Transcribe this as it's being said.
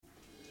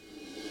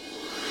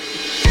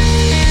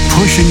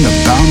Pushing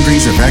the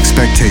boundaries of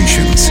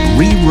expectations,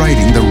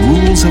 rewriting the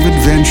rules of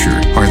adventure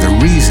are the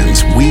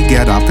reasons we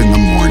get up in the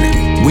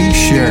morning. We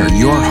share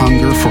your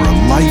hunger for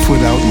a life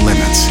without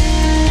limits.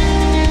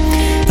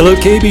 Hello,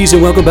 KBs,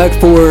 and welcome back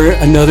for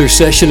another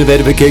session of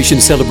edification,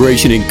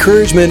 celebration,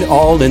 encouragement,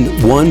 all in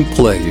one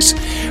place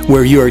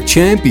where you are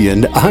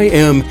championed. I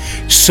am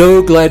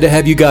so glad to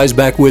have you guys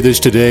back with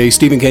us today.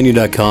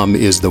 StephenCanyon.com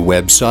is the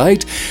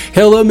website.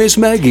 Hello, Miss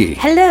Maggie.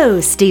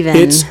 Hello, Stephen.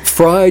 It's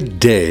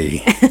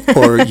Friday,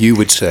 or you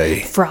would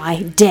say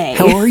Friday.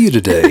 How are you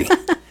today?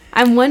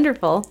 I'm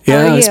wonderful.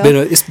 Yeah, How are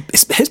you?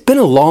 it's been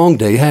a long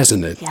day,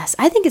 hasn't it? Yes,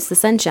 I think it's the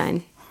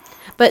sunshine.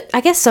 But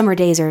I guess summer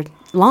days are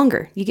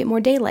longer. You get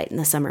more daylight in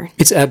the summer.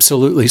 It's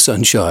absolutely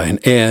sunshine.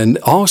 And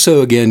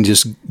also, again,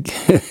 just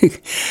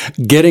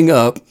getting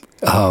up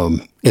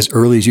as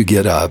early as you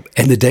get up.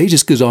 And the day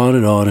just goes on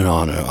and on and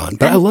on and on.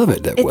 But I love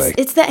it that way.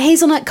 It's that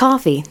hazelnut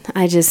coffee.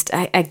 I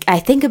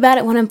think about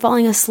it when I'm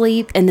falling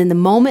asleep. And then the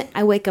moment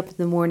I wake up in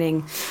the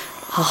morning,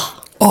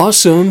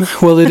 Awesome.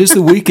 Well, it is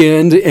the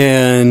weekend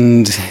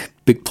and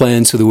big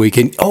plans for the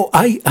weekend. Oh,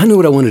 I know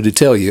what I wanted to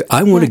tell you.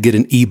 I want to get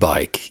an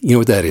e-bike. You know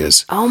what that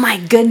is? oh my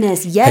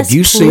goodness, yes, Have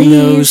you seen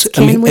those?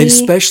 Can we?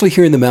 Especially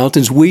here in the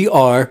mountains,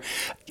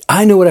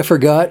 I know what I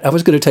forgot. I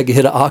was going to take a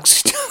hit of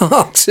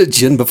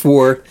oxygen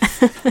before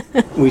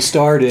we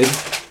started.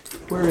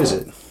 Where is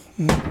it?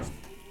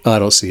 I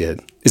don't see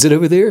it. Is it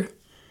over there?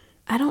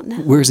 I don't know.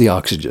 Where's the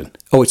oxygen?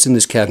 Oh, it's in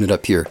this cabinet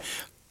up here.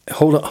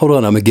 Hold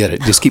on. I'm going to get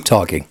it. Just keep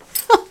talking.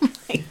 Oh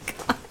my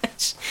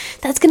gosh.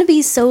 That's going to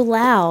be so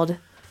loud.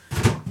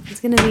 It's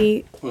going to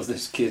be... Well,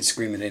 this kid's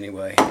screaming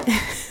anyway. You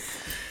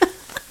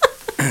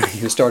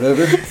going to start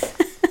over?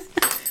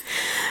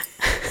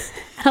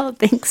 I don't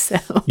think so.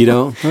 You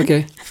don't?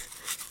 Okay.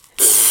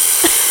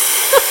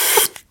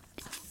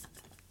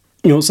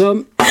 You want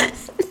some?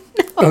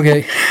 No.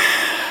 Okay.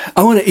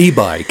 I want an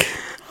e-bike.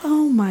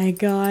 Oh my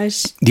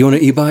gosh. Do you want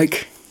an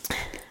e-bike?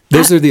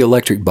 Those are the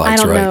electric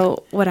bikes, I don't right?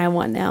 know what I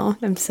want now.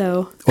 I'm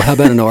so... Well, how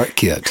about an art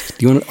kit?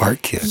 Do you want an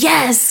art kit?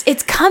 Yes,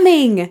 it's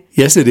coming.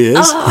 Yes, it is.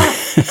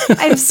 Oh,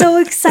 I'm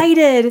so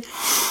excited.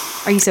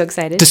 Are you so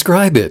excited?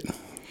 Describe it.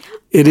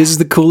 It is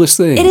the coolest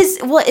thing. It is.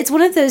 Well, it's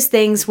one of those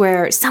things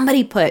where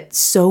somebody put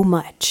so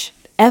much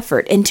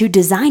effort into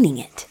designing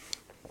it,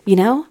 you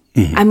know?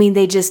 Mm-hmm. I mean,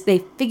 they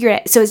figure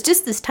it. So it's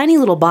just this tiny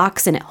little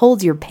box and it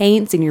holds your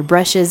paints and your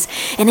brushes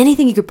and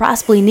anything you could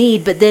possibly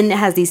need. But then it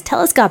has these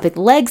telescopic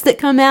legs that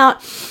come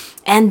out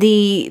and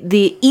the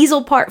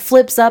easel part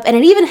flips up. And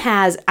it even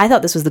has, I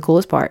thought this was the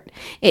coolest part,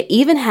 it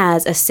even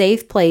has a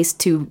safe place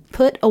to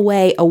put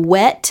away a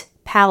wet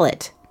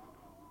palette.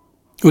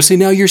 Well, see,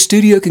 now your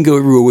studio can go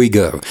everywhere we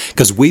go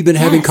because we've been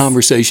having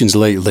conversations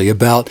lately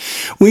about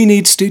we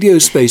need studio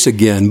space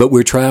again, but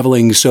we're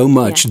traveling so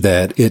much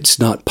that it's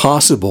not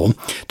possible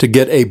to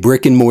get a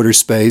brick and mortar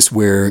space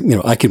where,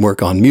 I can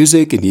work on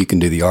music and you can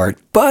do the art.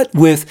 But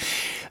with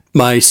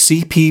my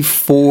CP4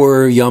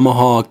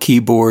 Yamaha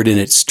keyboard in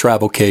its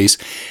travel case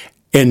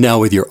and now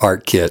with your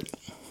art kit,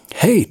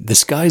 hey, the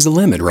sky's the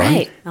limit, right?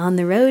 Right, on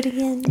the road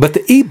again. But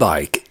the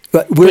e-bike,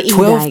 we're at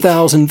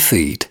 12,000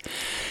 feet.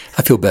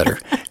 I feel better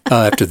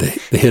after the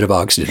hit of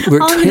oxygen.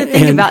 All I'm going to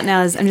think about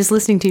now is I'm just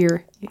listening to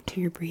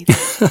your breathing.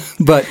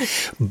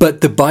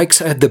 But the bikes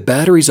had the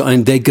batteries on,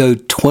 and they go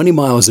 20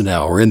 miles an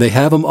hour, and they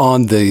have them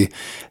on the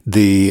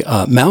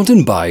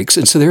mountain bikes,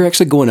 and so they're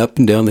actually going up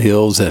and down the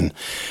hills and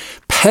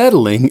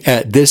pedaling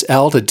at this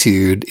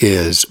altitude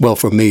is, well,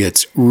 for me,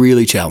 it's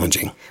really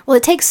challenging.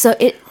 Well,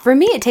 for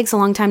me, it takes a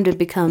long time to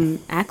become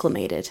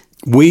acclimated.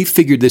 We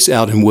figured this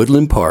out in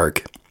Woodland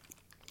Park.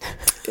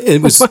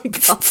 It was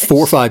 4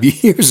 or 5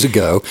 years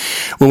ago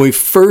when we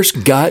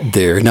first got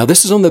there. Now,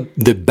 this is on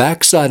the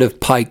backside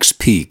of Pikes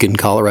Peak in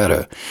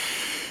Colorado.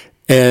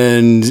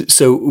 And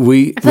so I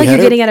feel like you're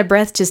getting out of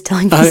breath just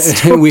telling this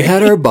story. We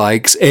had our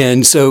bikes,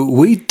 and so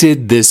we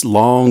did this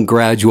long,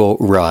 gradual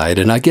ride.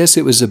 And I guess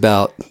it was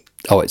about,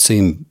 it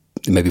seemed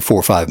maybe 4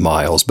 or 5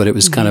 miles, but it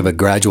was kind of a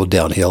gradual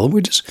downhill.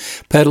 We're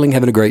just pedaling,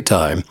 having a great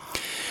time.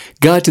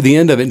 Got to the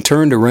end of it and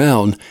turned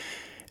around.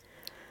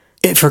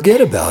 And forget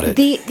about it.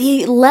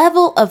 The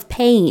level of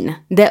pain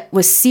that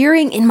was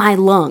searing in my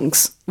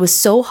lungs was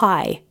so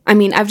high. I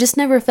mean, I've just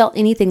never felt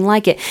anything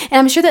like it. And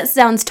I'm sure that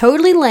sounds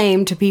totally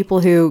lame to people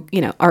who,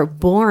 are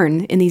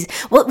born in these.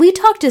 Well, we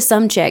talked to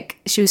some chick.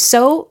 She was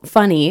so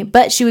funny,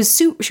 but she was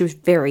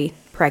very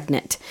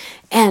pregnant.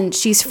 And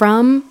she's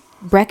from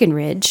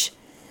Breckenridge.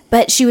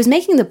 But she was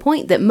making the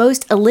point that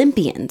most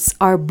Olympians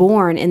are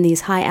born in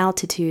these high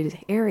altitude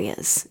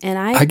areas. And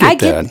I get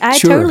that. I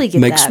totally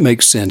get that.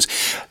 Makes sense.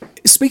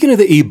 Speaking of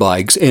the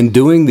e-bikes and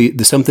doing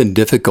the something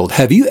difficult,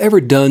 have you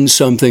ever done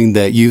something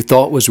that you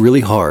thought was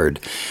really hard,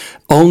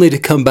 only to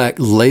come back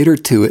later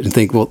to it and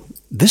think, well,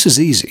 this is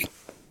easy?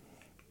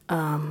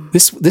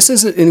 This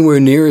isn't anywhere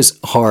near as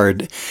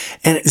hard,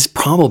 and it's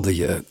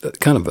probably a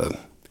kind of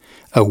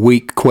a a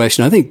weak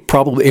question. I think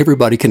probably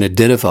everybody can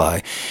identify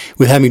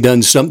with having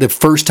done something the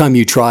first time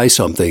you try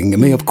something. I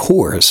mean, of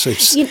course,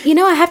 it's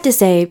I have to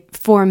say,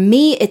 for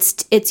me,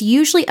 it's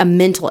usually a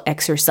mental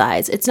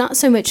exercise. It's not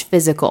so much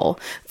physical.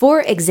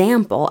 For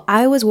example,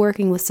 I was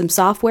working with some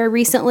software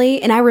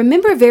recently, and I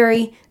remember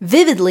very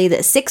vividly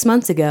that 6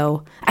 months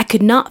ago, I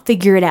could not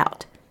figure it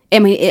out. I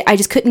mean, I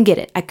just couldn't get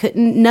it.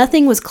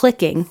 Nothing was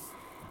clicking.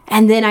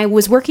 And then I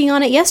was working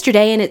on it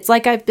yesterday, and it's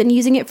like I've been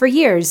using it for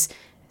years.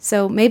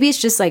 So maybe it's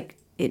just like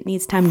it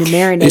needs time to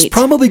marinate. It's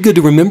probably good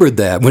to remember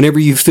that whenever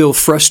you feel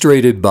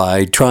frustrated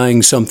by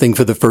trying something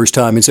for the first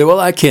time and say, well,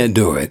 I can't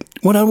do it.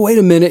 Well, now, wait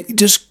a minute.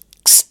 Just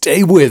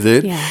stay with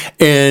it. Yeah.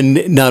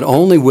 And not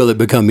only will it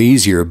become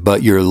easier,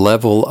 but your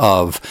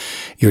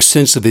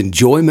sense of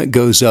enjoyment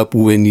goes up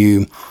when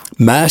you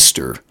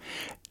master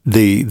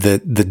the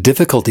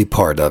difficulty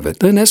part of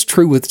it. And that's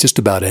true with just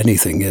about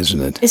anything,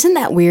 isn't it? Isn't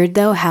that weird,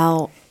 though,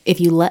 how if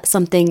you let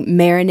something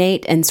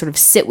marinate and sort of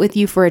sit with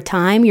you for a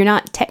time, you're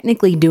not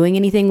technically doing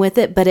anything with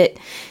it, but it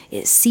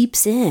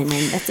seeps in,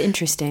 and that's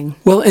interesting.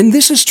 Well, and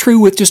this is true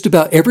with just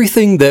about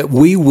everything that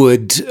we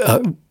would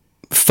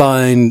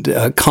find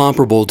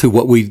comparable to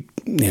what we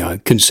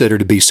consider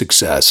to be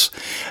success.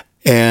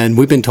 And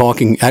we've been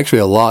talking actually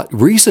a lot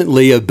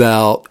recently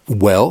about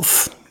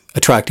wealth,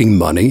 attracting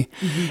money,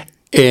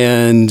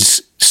 and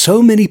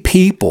so many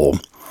people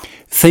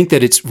think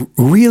that it's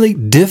really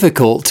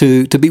difficult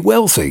to be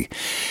wealthy.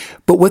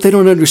 But what they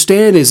don't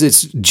understand is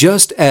it's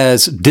just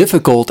as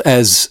difficult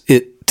as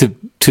it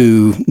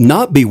to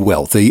not be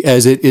wealthy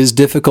as it is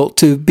difficult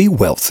to be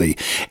wealthy.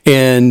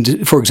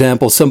 And for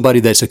example, somebody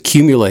that's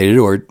accumulated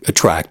or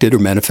attracted or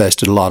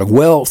manifested a lot of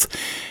wealth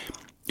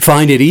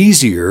find it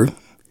easier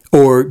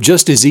or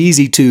just as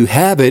easy to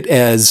have it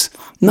as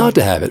not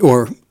to have it,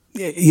 or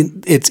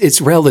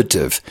it's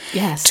relative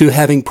to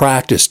having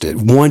practiced it.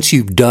 Once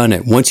you've done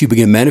it, once you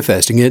begin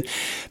manifesting it,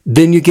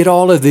 then you get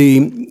all of the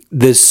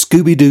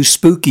Scooby-Doo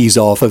spookies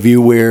off of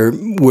you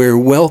where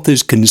wealth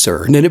is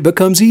concerned, and it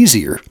becomes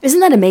easier. Isn't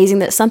that amazing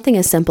that something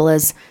as simple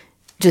as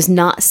just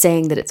not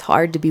saying that it's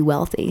hard to be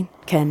wealthy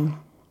can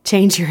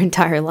change your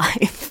entire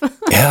life?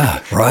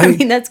 Yeah, right? I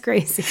mean, that's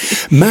crazy.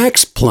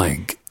 Max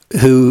Planck,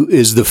 who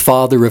is the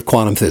father of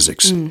quantum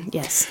physics,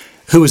 yes,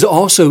 who was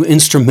also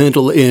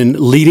instrumental in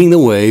leading the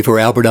way for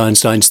Albert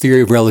Einstein's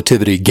theory of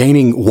relativity,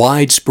 gaining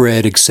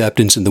widespread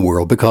acceptance in the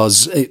world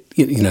because,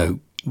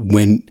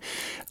 when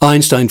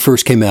Einstein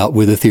first came out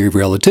with a theory of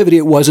relativity,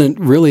 it wasn't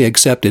really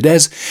accepted,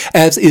 as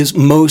is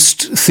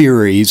most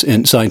theories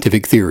and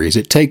scientific theories.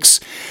 It takes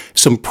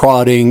some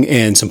prodding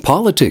and some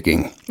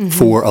politicking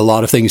for a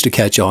lot of things to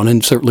catch on,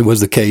 and certainly was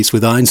the case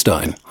with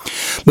Einstein.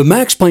 But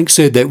Max Planck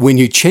said that when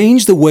you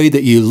change the way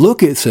that you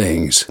look at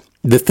things,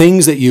 the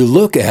things that you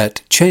look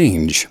at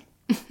change.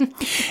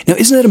 Now,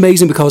 isn't that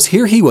amazing? Because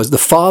here he was, the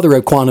father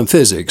of quantum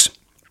physics,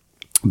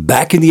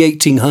 back in the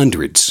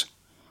 1800s.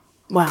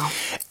 Wow.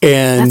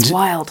 And that's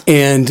wild.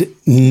 And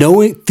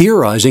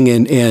theorizing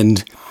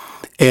and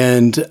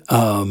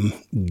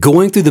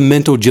going through the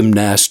mental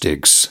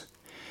gymnastics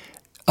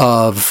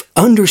of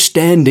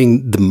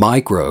understanding the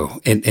micro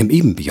and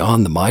even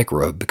beyond the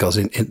micro, because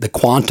in the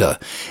quanta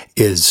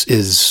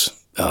is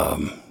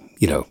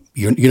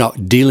you're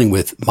not dealing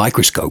with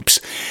microscopes.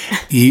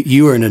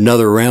 You are in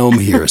another realm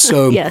here.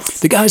 So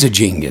yes. The guy's a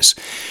genius.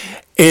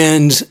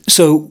 And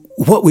so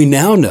what we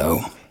now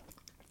know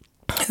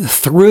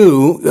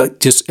through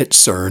just at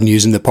CERN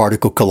using the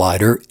particle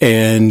collider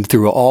and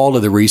through all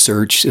of the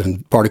research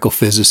and particle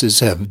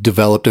physicists have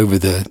developed over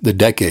the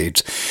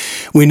decades,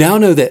 we now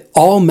know that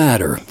all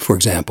matter, for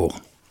example,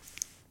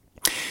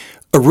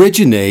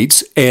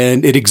 originates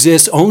and it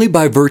exists only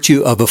by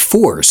virtue of a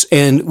force.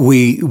 And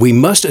we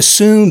must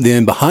assume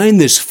then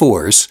behind this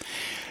force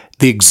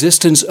the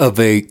existence of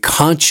a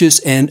conscious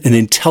and an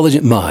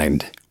intelligent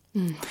mind.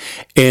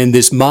 And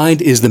this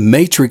mind is the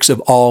matrix of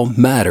all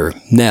matter.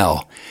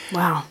 Now,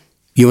 wow.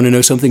 You want to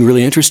know something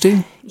really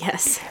interesting?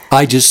 Yes.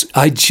 I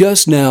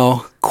just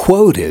now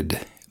quoted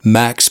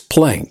Max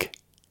Planck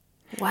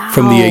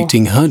from the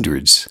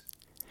 1800s.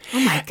 Oh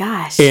my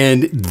gosh.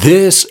 And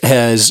this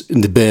has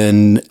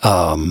been,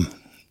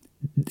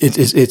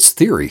 it's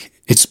theory.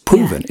 It's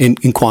proven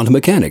in quantum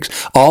mechanics.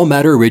 All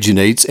matter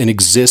originates and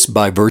exists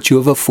by virtue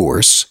of a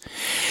force.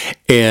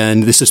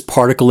 And this is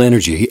particle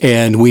energy.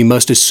 And we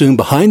must assume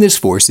behind this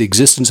force the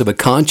existence of a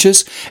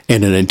conscious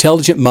and an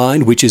intelligent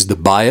mind, which is the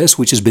bias,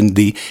 which has been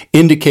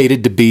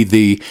indicated to be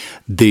the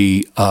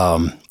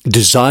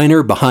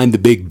designer behind the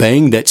Big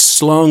Bang that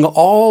slung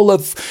all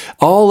of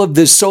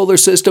the solar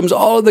systems,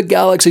 all of the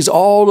galaxies,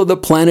 all of the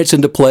planets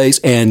into place.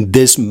 And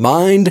this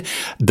mind,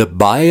 the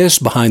bias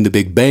behind the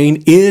Big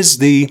Bang, is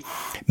the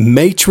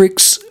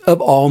matrix of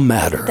all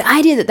matter. The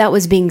idea that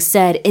was being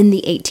said in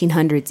the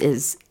 1800s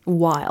is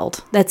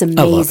wild. That's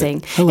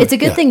amazing. I love it. It's a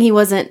good thing he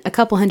wasn't a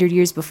couple hundred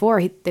years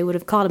before. They would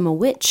have called him a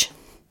witch.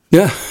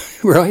 Yeah,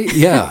 right.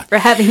 Yeah. For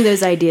having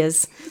those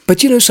ideas.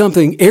 But you know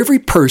something? Every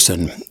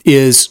person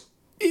is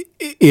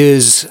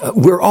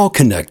we're all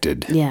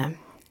connected. Yeah.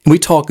 We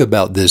talk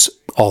about this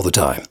all the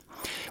time.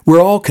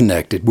 We're all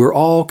connected. We're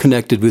all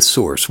connected with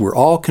Source. We're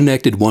all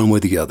connected one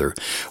with the other.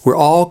 We're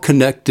all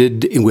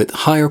connected with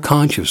higher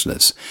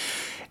consciousness.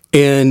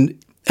 And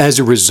as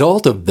a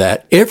result of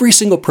that, every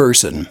single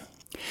person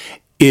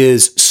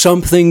is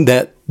something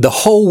that the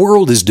whole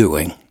world is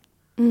doing.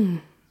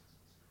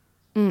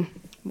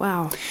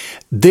 Wow.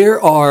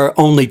 There are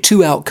only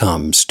two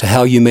outcomes to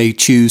how you may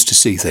choose to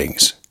see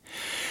things: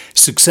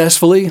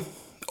 successfully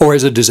or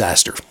as a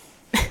disaster.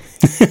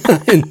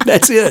 And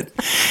that's it.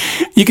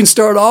 You can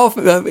start off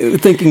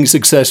thinking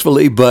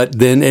successfully, but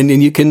then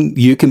and you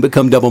can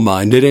become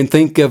double-minded and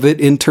think of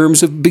it in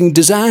terms of being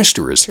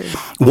disastrous. True.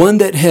 One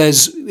that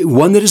has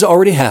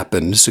already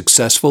happened,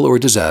 successful or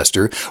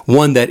disaster.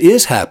 One that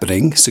is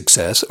happening,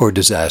 success or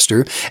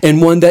disaster,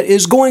 and one that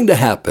is going to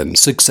happen,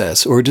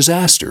 success or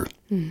disaster.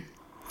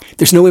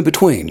 There's no in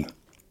between.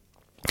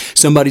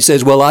 Somebody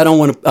says, "Well, I don't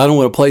want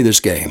to play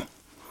this game."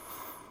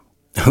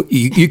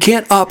 You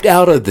can't opt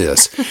out of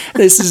this.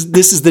 This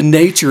is the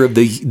nature of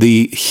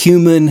the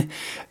human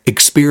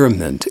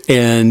experiment.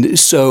 And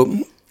so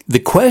the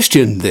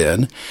question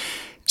then,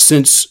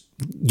 since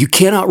you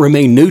cannot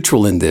remain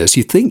neutral in this,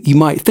 you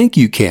might think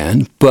you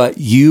can, but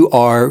you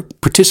are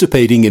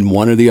participating in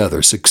one or the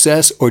other,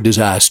 success or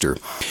disaster.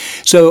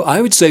 So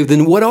I would say,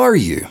 then what are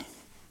you?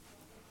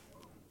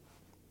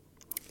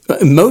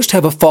 Most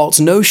have a false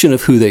notion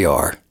of who they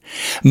are.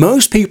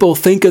 Most people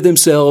think of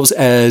themselves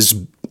as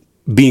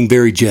being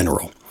very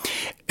general.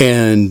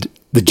 And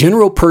the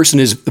general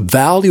person is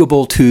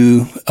valuable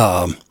to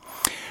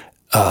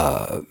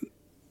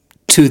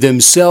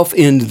themselves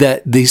in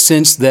that the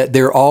sense that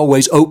they're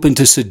always open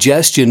to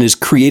suggestion is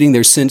creating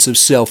their sense of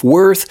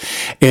self-worth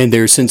and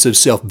their sense of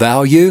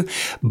self-value.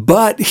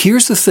 But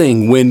here's the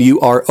thing: when you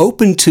are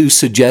open to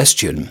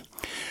suggestion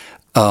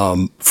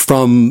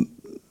from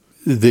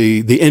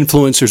the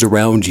influencers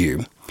around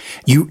you,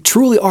 you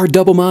truly are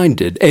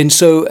double-minded. And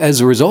so as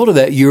a result of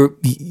that,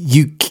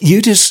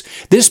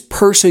 this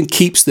person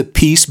keeps the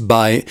peace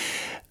by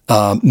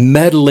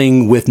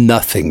meddling with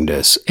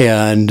nothingness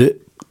and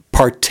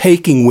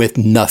partaking with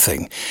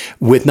nothing,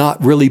 with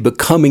not really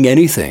becoming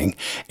anything,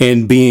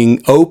 and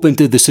being open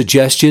to the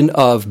suggestion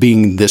of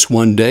being this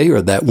one day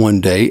or that one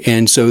day.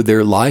 And so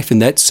their life in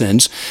that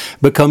sense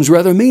becomes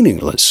rather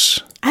meaningless.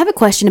 I have a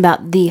question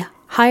about the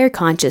higher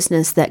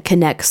consciousness that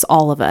connects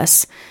all of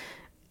us,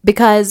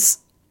 because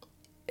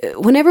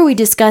whenever we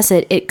discuss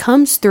it, it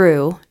comes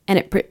through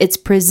and it's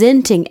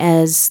presenting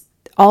as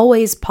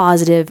always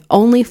positive,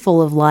 only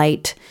full of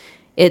light.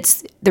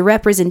 It's the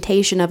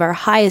representation of our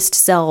highest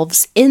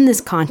selves in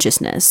this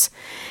consciousness.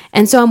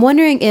 And so I'm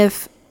wondering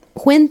if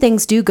when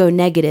things do go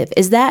negative,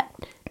 is that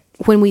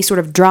when we sort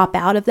of drop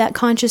out of that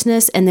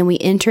consciousness and then we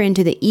enter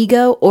into the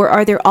ego? Or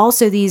are there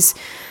also these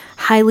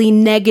highly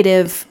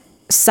negative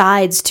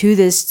sides to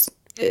this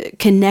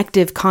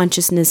connective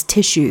consciousness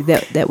tissue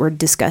that we're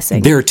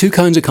discussing? There are two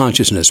kinds of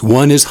consciousness.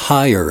 One is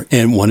higher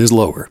and one is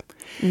lower.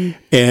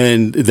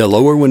 And the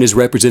lower one is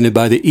represented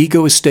by the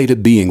egoist state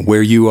of being,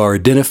 where you are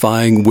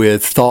identifying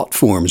with thought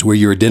forms, where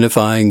you're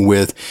identifying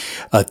with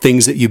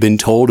things that you've been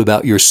told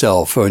about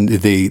yourself, and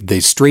the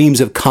streams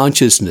of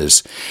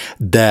consciousness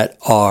that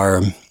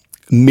are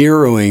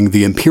mirroring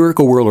the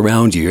empirical world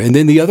around you. And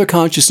then the other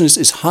consciousness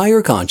is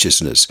higher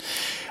consciousness.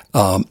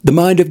 The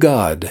mind of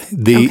God,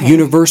 the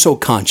universal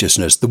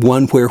consciousness, the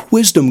one where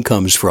wisdom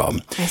comes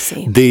from. I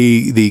see.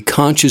 The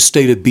conscious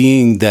state of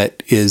being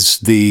that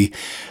is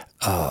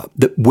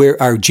where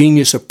our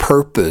genius of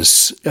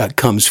purpose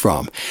comes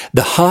from.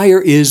 The higher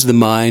is the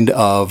mind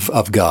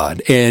of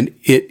God, and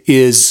it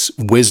is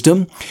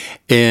wisdom,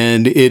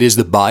 and it is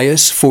the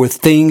bias for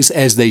things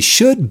as they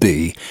should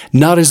be,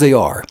 not as they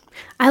are.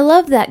 I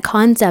love that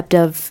concept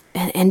of,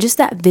 and just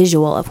that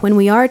visual of when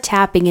we are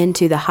tapping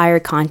into the higher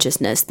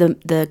consciousness,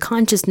 the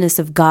consciousness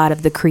of God,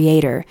 of the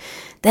Creator,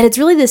 that it's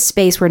really this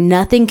space where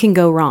nothing can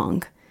go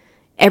wrong.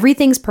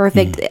 Everything's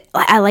perfect.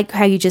 I like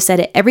how you just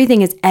said it.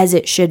 Everything is as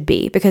it should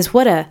be, because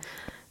what a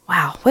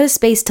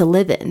space to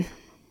live in.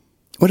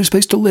 What a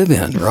space to live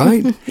in,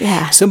 right?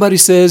 Yeah. Somebody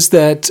says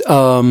that,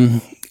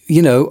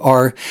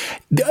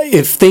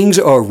 if things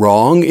are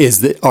wrong,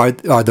 are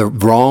the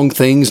wrong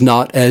things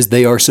not as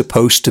they are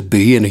supposed to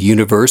be in a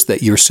universe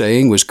that you're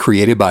saying was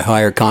created by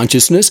higher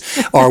consciousness?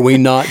 Are we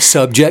not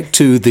subject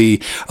to the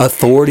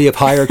authority of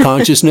higher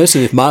consciousness?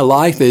 And if my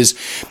life is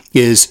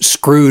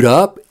screwed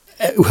up,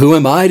 who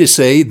am I to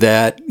say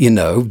that,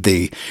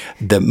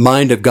 the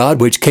mind of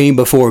God, which came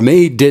before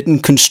me, didn't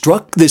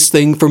construct this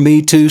thing for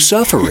me to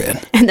suffer in?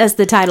 And that's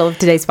the title of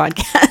today's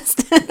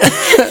podcast.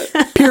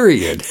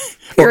 Period.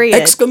 Or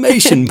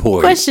exclamation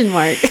point. Question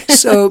mark.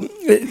 So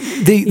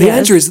the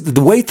answer is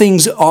the way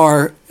things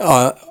are,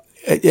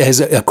 as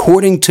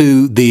according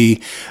to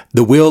the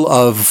will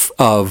of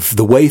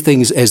the way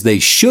things as they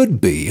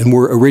should be and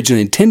were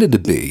originally intended to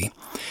be.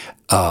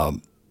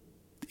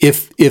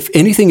 If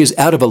anything is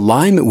out of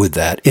alignment with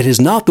that, it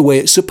is not the way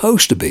it's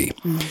supposed to be.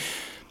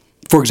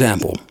 For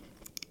example,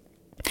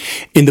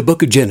 in the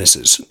book of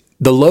Genesis,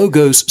 the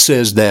Logos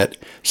says that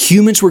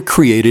humans were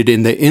created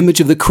in the image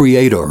of the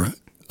Creator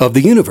of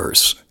the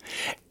universe.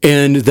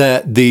 and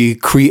that the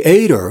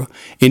Creator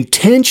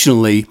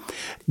intentionally,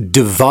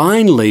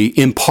 divinely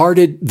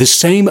imparted the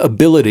same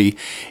ability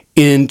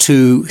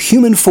into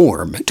human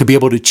form to be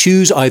able to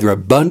choose either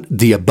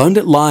the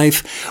abundant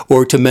life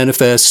or to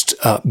manifest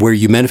where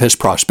you manifest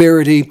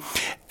prosperity,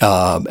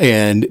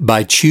 and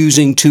by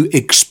choosing to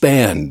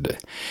expand,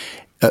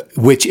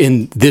 which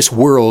in this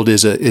world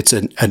is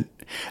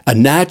a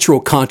natural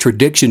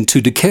contradiction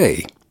to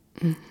decay.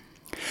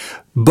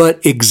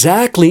 But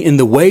exactly in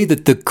the way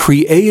that the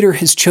Creator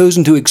has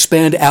chosen to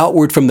expand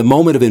outward from the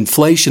moment of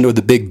inflation or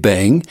the Big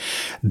Bang,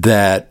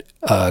 that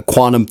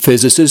quantum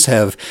physicists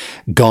have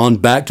gone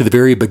back to the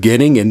very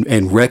beginning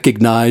and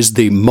recognized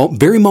the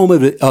very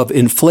moment of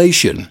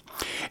inflation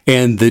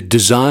and the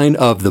design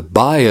of the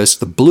bias,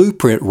 the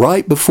blueprint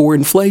right before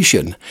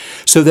inflation,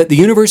 so that the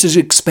universe is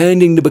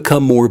expanding to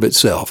become more of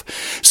itself.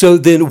 So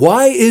then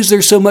why is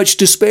there so much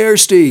despair,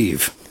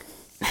 Steve?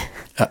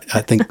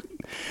 I think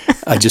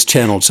I just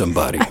channeled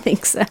somebody. I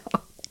think so.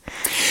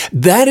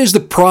 That is the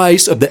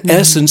price of the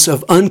essence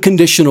of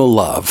unconditional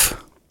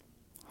love.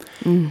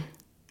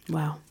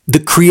 Wow. The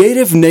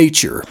creative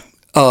nature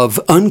of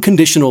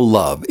unconditional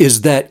love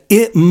is that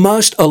it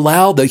must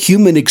allow the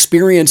human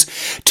experience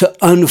to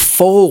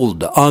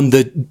unfold on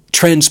the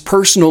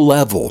transpersonal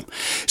level,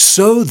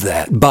 so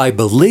that by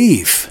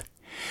belief,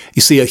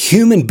 you see, a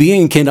human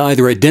being can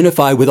either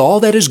identify with all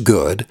that is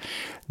good,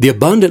 the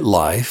abundant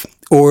life,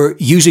 or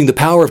using the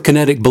power of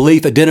kinetic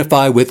belief,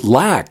 identify with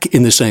lack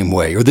in the same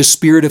way, or the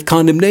spirit of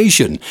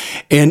condemnation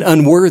and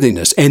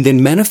unworthiness, and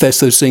then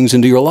manifest those things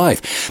into your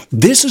life.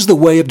 This is the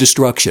way of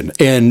destruction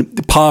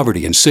and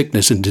poverty and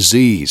sickness and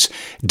disease,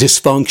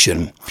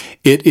 dysfunction.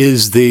 It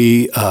is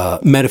the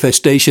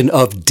manifestation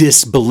of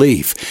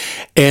disbelief.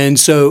 And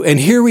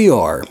here we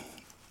are.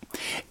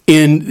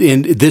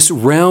 In this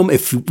realm,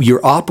 if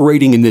you're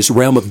operating in this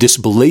realm of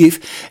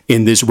disbelief,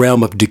 in this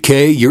realm of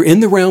decay, you're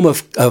in the realm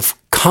of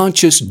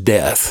conscious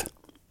death.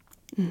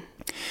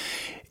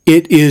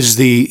 It is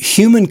the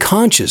human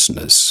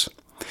consciousness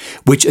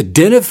which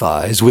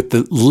identifies with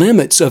the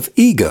limits of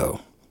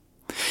ego.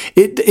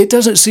 It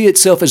doesn't see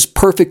itself as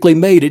perfectly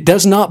made. It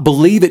does not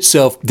believe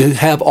itself to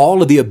have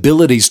all of the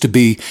abilities to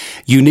be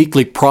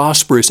uniquely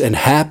prosperous and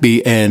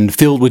happy and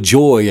filled with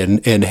joy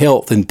and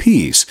health and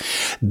peace.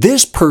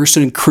 This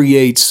person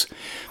creates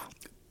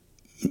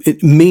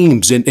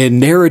memes and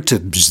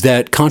narratives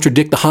that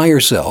contradict the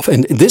higher self.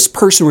 And this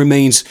person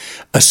remains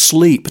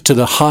asleep to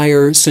the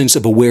higher sense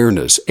of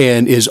awareness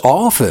and is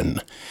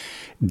often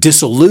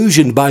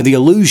disillusioned by the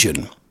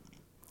illusion,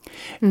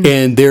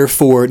 and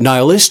therefore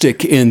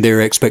nihilistic in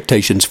their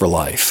expectations for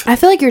life. I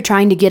feel like you're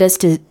trying to get us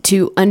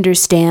to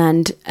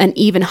understand an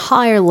even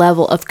higher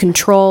level of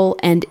control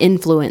and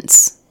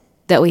influence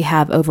that we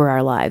have over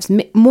our lives,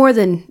 more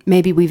than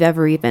maybe we've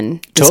ever even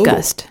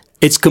discussed. Total.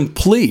 It's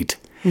complete.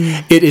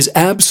 It is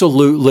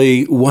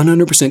absolutely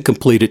 100%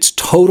 complete. It's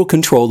total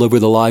control over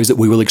the lives that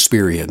we will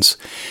experience.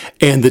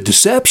 And the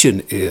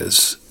deception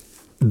is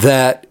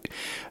that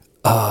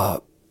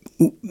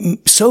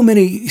so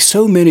many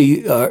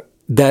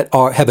that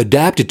have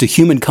adapted to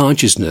human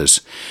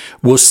consciousness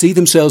will see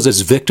themselves as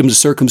victims of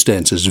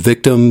circumstances,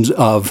 victims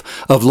of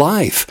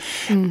life.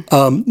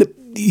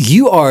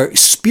 You are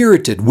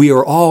spirited. We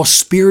are all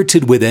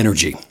spirited with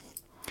energy.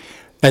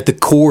 At the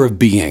core of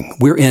being,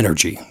 we're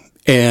energy.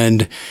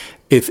 And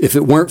if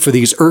it weren't for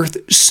these earth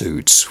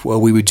suits,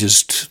 well, we would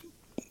just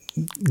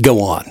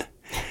go on.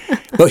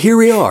 But here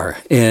we are,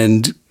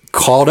 and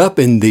caught up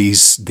in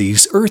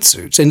these earth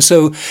suits. And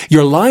so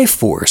your life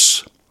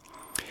force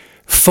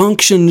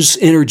functions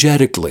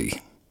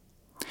energetically.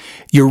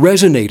 You're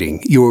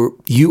resonating.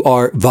 You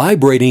are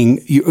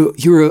vibrating.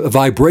 You're a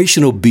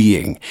vibrational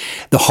being,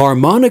 the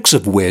harmonics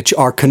of which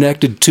are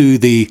connected to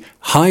the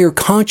higher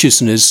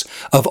consciousness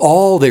of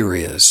all there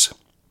is.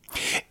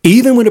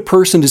 Even when a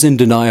person is in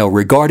denial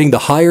regarding the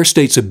higher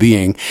states of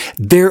being,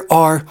 there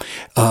are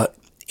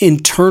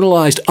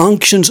internalized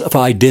unctions of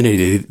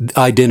identity,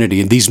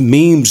 and these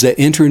memes that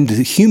enter into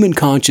the human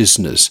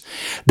consciousness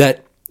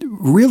that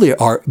really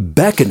are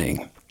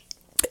beckoning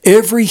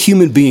every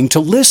human being to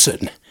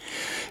listen,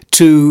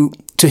 to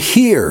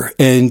hear,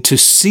 and to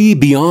see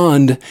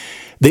beyond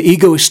the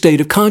ego state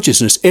of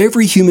consciousness.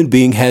 Every human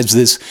being has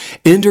this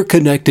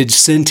interconnected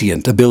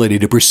sentient ability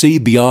to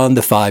perceive beyond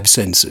the five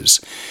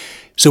senses.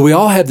 So we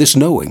all have this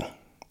knowing.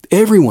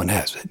 Everyone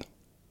has it.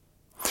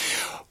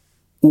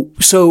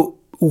 So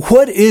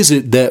what is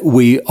it that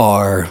we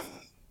are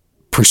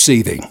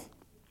perceiving?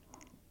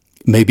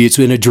 Maybe it's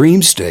in a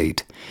dream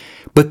state,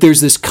 but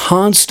there's this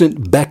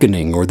constant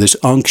beckoning or this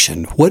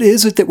unction. What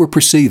is it that we're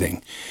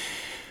perceiving?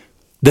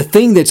 The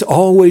thing that's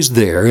always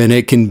there, and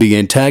it can be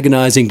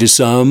antagonizing to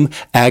some,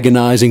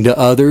 agonizing to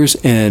others,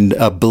 and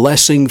a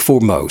blessing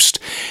for most.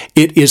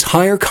 It is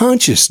higher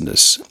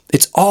consciousness.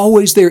 It's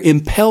always there,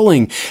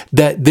 impelling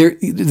that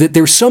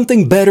there's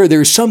something better,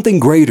 there's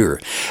something greater.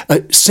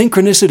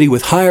 Synchronicity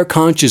with higher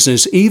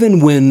consciousness, even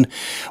when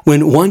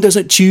one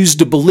doesn't choose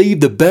to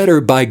believe the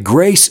better by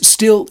grace,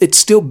 it's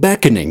still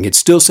beckoning. It's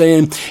still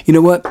saying, you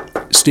know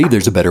what, Steve,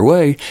 there's a better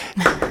way.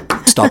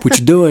 Stop what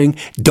you're doing.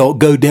 Don't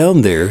go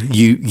down there.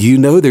 You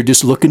know they're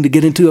just looking to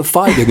get into a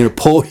fight. They're going to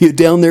pull you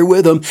down there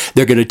with them.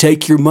 They're going to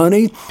take your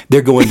money.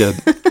 They're going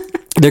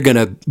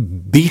to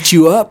beat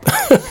you up.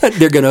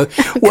 They're going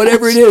to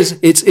whatever it is.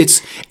 It's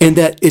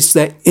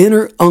that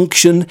inner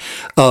unction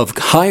of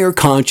higher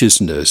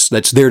consciousness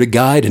that's there to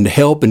guide and to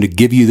help and to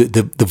give you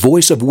the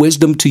voice of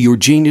wisdom to your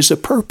genius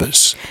of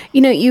purpose.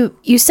 You know,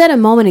 you said a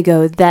moment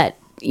ago that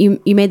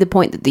you made the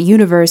point that the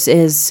universe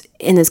is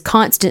in this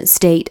constant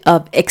state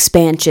of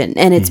expansion,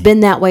 and it's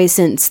been that way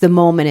since the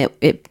moment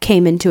it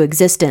came into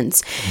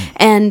existence.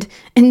 And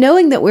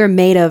knowing that we're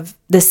made of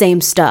the same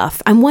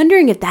stuff, I'm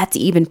wondering if that's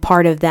even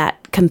part of that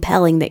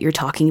compelling that you're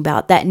talking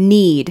about, that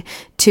need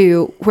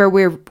to where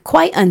we're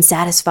quite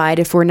unsatisfied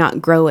if we're not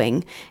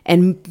growing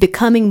and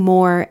becoming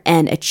more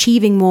and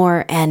achieving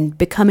more and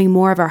becoming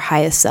more of our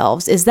highest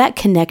selves. Is that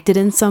connected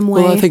in some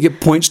way? Well, I think it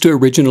points to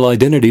original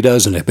identity,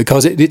 doesn't it?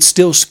 Because it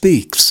still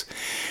speaks.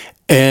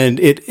 And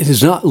it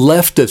has not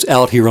left us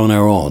out here on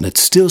our own.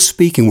 It's still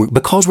speaking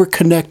because we're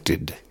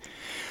connected.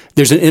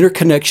 There's an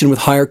interconnection with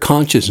higher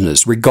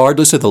consciousness,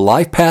 regardless of the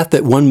life path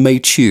that one may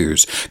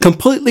choose,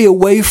 completely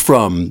away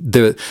from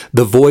the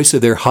voice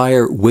of their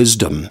higher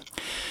wisdom.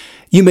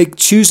 You may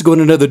choose to go in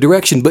another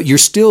direction, but you're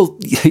still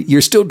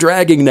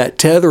dragging that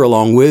tether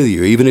along with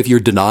you, even if you're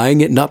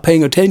denying it, not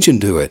paying attention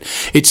to it.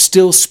 It's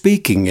still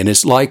speaking, and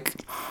it's like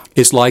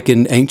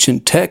in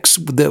ancient texts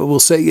that will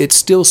say it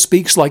still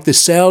speaks like the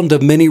sound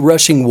of many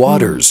rushing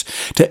waters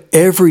to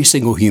every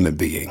single human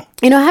being.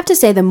 You know, I have to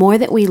say, the more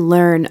that we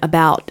learn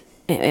about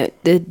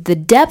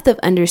the depth of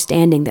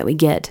understanding that we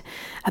get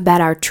about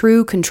our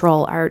true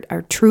control,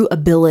 our true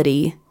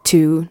ability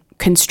to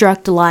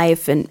construct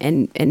life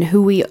and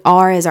who we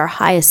are as our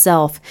highest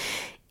self,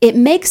 it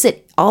makes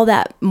it all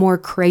that more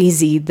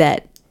crazy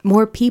that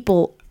more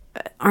people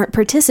aren't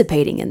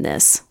participating in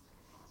this.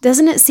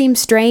 Doesn't it seem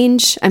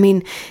strange? I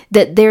mean,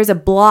 that there's a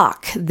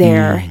block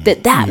there,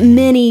 that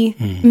many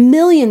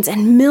millions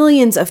and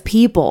millions of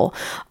people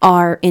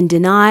are in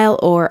denial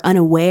or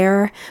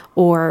unaware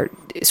or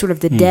sort of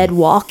the dead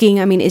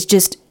walking. I mean, it's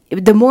just,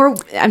 the more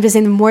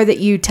that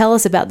you tell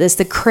us about this,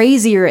 the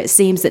crazier it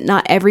seems that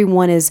not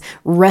everyone is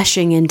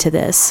rushing into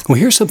this. Well,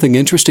 here's something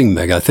interesting,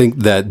 Meg. I think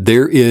that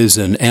there is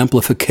an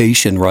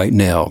amplification right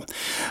now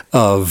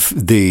of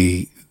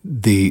the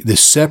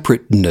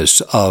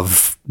separateness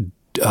of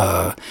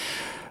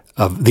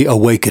the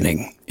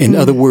awakening. In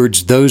other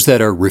words, those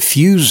that are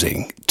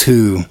refusing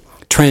to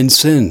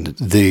transcend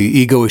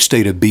the egoic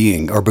state of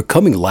being are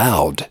becoming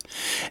loud.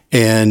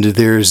 And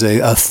there's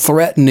a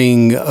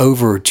threatening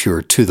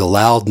overture to the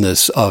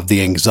loudness of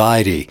the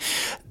anxiety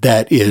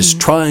that is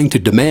trying to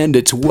demand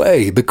its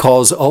way,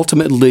 because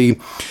ultimately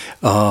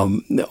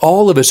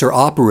all of us are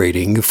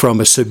operating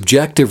from a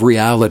subjective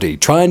reality,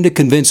 trying to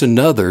convince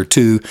another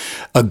to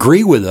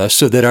agree with us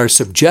so that our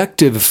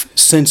subjective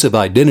sense of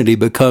identity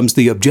becomes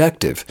the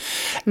objective.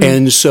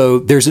 And so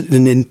there's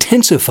an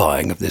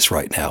intensifying of this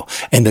right now.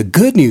 And the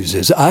good news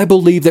is, I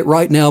believe that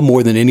right now,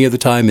 more than any other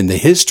time in the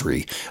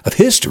history of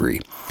history,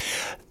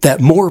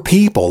 that more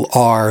people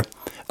are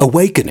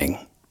awakening.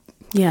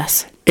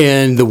 Yes.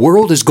 And the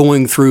world is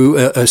going through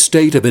a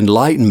state of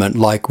enlightenment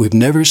like we've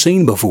never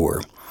seen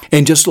before.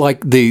 And just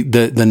like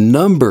the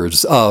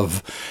numbers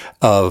of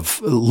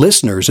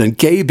listeners and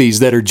KBs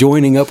that are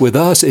joining up with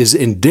us is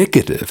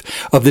indicative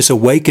of this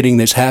awakening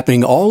that's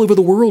happening all over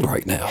the world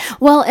right now.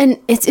 Well, and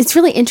it's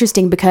really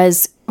interesting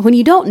because when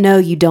you don't know,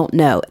 you don't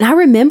know. And I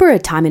remember a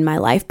time in my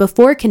life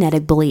before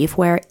kinetic belief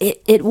where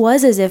it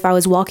was as if I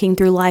was walking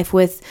through life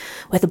with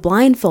a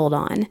blindfold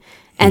on.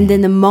 And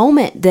then the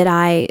moment that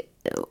I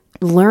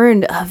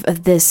learned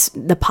of this,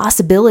 the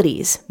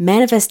possibilities,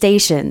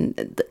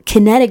 manifestation,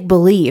 kinetic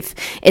belief,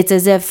 it's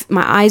as if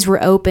my eyes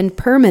were open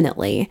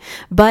permanently.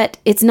 But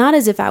it's not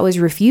as if I was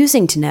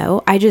refusing to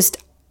know.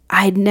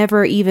 I'd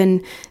never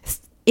even,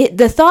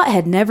 the thought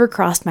had never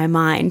crossed my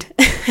mind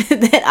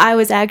that I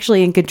was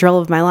actually in control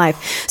of my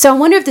life. So I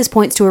wonder if this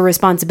points to a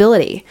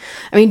responsibility.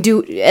 I mean,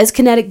 as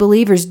kinetic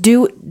believers,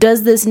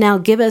 does this now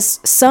give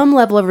us some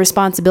level of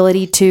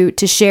responsibility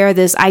to share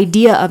this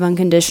idea of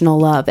unconditional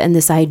love and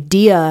this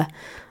idea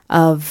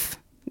of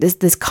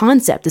this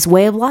concept, this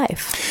way of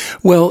life?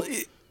 Well,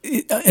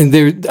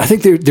 and I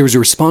think there's a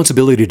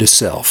responsibility to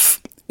self.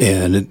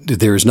 And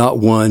there's not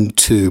one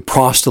to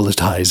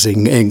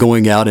proselytizing and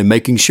going out and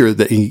making sure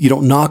that you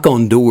don't knock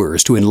on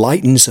doors to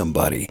enlighten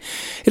somebody.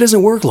 It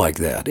doesn't work like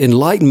that.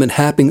 Enlightenment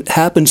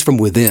happens from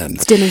within.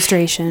 It's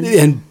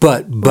demonstration.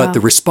 But the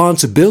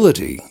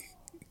responsibility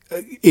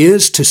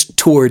is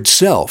towards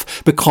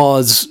self,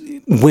 because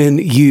when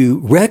you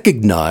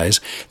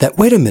recognize that,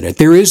 wait a minute,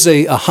 there is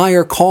a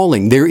higher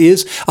calling.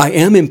 I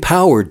am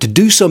empowered to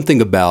do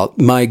something about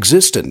my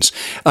existence.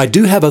 I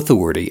do have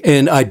authority,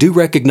 and I do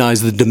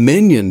recognize the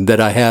dominion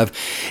that I have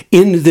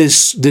in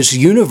this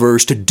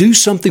universe to do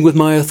something with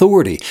my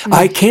authority.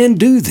 I can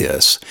do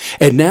this.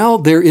 And now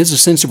there is a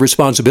sense of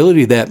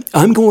responsibility that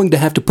I'm going to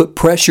have to put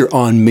pressure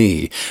on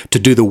me to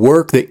do the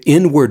work, the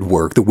inward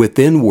work, the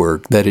within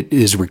work that it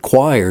is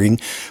requiring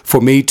for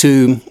me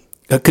to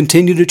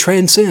continue to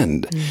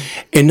transcend.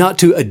 And not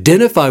to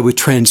identify with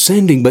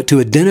transcending, but to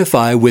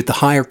identify with the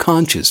higher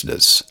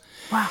consciousness.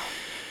 Wow.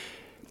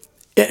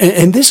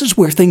 And this is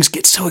where things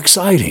get so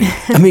exciting.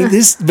 I mean,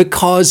 this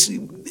because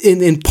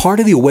in part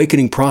of the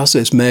awakening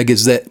process, Meg,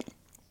 is that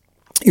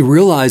you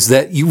realize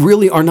that you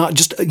really are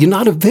you're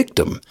not a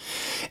victim.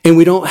 And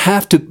we don't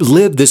have to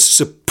live this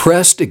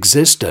suppressed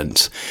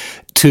existence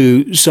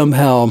to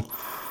somehow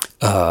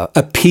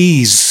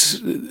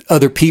appease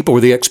other people or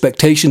the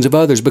expectations of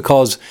others,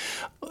 because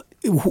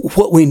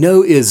what we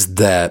know is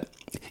that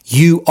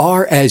you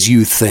are as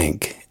you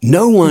think.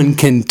 No one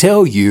can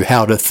tell you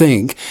how to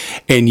think,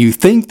 and you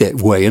think that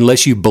way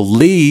unless you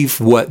believe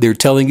what they're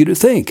telling you to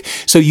think.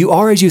 So you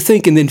are as you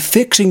think, and then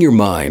fixing your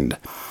mind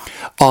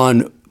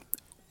on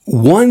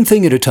one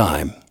thing at a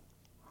time.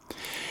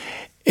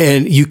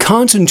 And you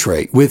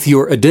concentrate with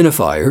your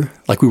identifier,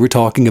 like we were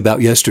talking about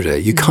yesterday.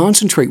 You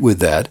concentrate with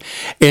that,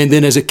 and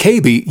then as a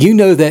KB, you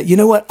know that, you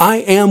know what, I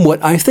am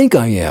what I think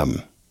I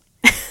am.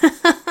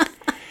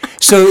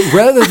 So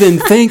rather than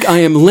think I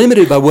am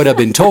limited by what I've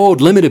been told,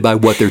 limited by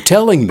what they're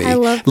telling me,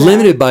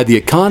 limited by the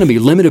economy,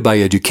 limited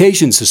by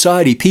education,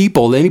 society,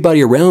 people,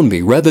 anybody around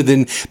me, rather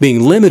than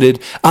being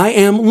limited, I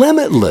am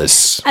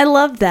limitless. I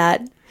love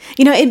that.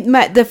 You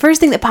know, the first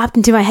thing that popped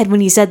into my head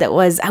when you said that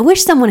was, I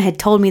wish someone had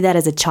told me that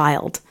as a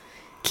child.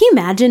 Can you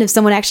imagine if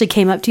someone actually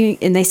came up to you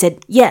and they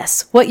said,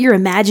 yes, what you're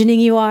imagining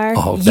you are,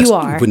 you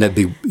are. Wouldn't that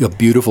be a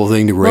beautiful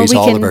thing to raise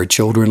all of our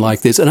children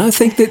like this? And I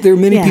think that there are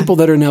many people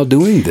that are now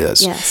doing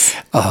this. Yes,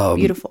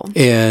 beautiful.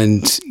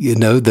 And, you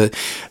know,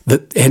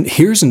 and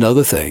here's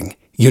another thing.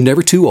 You're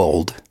never too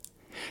old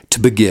to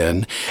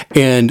begin,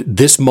 and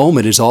this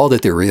moment is all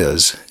that there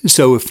is.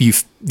 So if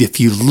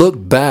you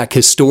look back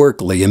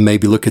historically and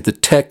maybe look at the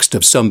text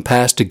of some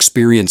past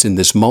experience in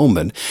this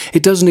moment,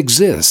 it doesn't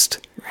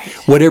exist. Right.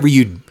 Whatever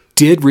you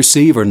did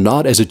receive or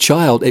not as a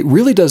child, it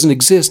really doesn't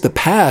exist. The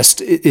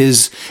past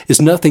is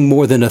nothing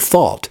more than a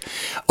thought.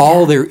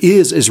 All there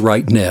is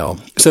right now.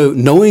 So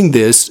knowing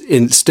this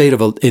in state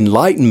of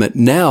enlightenment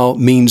now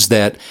means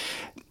that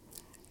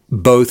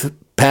both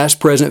past,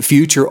 present,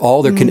 future,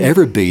 all there can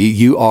ever be,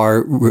 you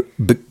are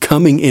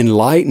becoming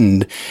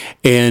enlightened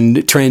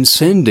and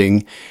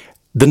transcending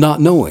the not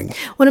knowing.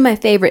 One of my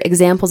favorite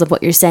examples of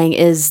what you're saying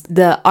is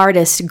the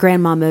artist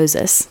Grandma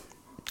Moses,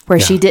 where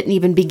she didn't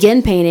even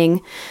begin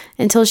painting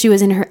until she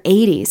was in her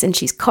 80s. And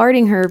she's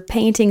carting her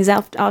paintings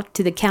out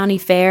to the county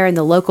fair and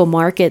the local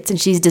markets.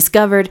 And she's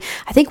discovered,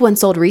 I think one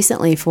sold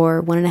recently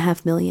for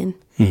 $1.5 million.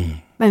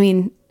 I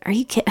mean, are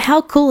you kidding?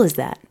 How cool is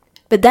that?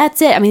 But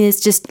that's it. I mean,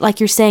 it's just like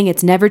you're saying,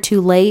 it's never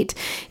too late.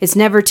 It's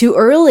never too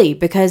early,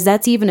 because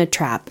that's even a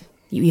trap.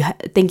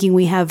 Thinking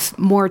we have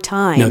more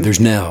time. No, there's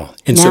now.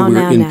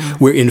 And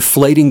we're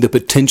inflating the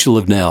potential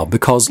of now,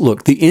 because,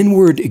 look, the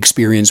inward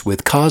experience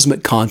with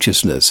cosmic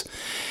consciousness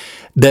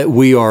that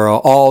we are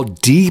all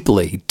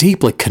deeply,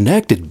 deeply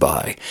connected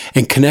by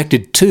and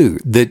connected to,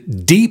 the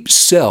deep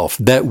self,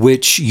 that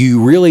which you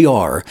really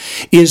are,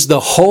 is the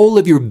whole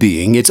of your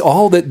being. It's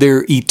all that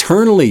there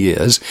eternally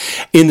is,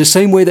 in the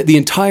same way that the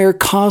entire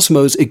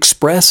cosmos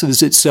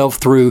expresses itself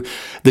through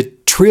the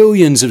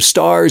trillions of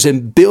stars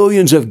and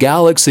billions of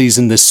galaxies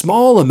in the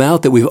small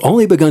amount that we've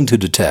only begun to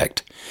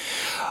detect.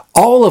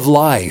 All of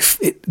life,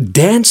 it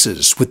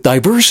dances with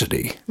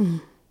diversity.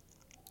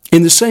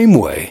 In the same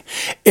way,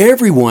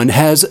 everyone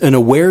has an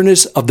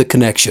awareness of the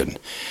connection,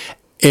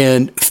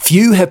 and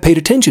few have paid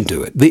attention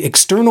to it. The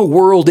external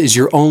world is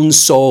your own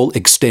soul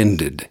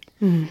extended.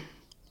 I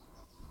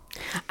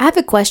have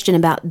a question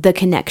about the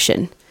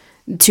connection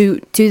to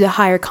the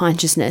higher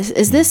consciousness.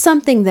 Is this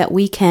something that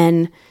we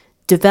can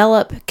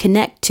develop,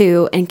 connect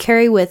to, and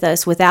carry with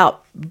us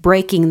without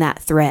breaking that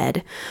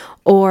thread?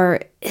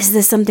 Or is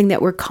this something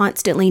that we're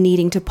constantly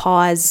needing to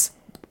pause,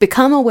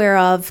 become aware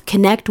of,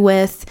 connect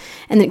with?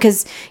 And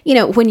because, you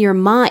know, when your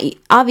mind,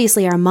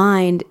 obviously our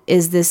mind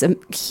is this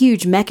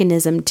huge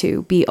mechanism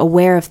to be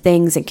aware of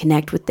things and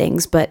connect with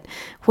things. But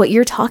what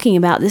you're talking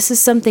about, this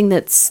is something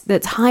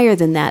that's higher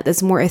than that,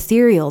 that's more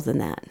ethereal than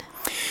that.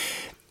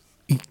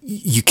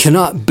 You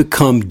cannot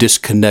become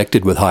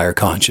disconnected with higher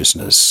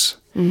consciousness.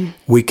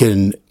 We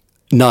can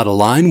not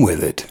align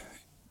with it,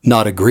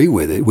 not agree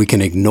with it. We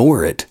can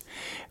ignore it.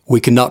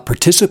 We cannot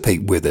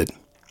participate with it,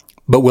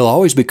 but we'll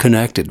always be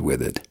connected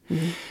with it.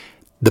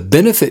 The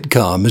benefit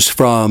comes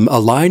from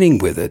aligning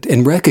with it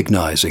and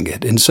recognizing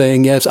it and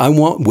saying, yes, I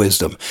want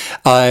wisdom.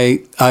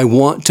 I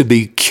want to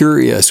be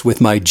curious with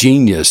my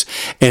genius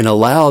and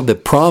allow the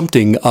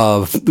prompting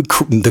of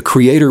the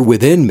Creator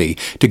within me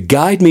to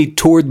guide me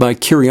toward my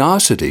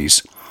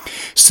curiosities,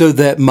 so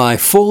that my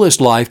fullest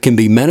life can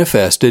be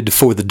manifested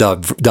for the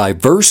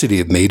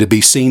diversity of me to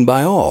be seen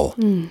by all.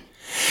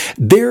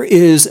 There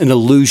is an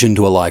illusion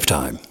to a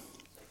lifetime.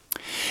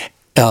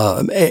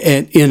 And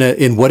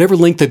in whatever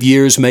length of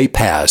years may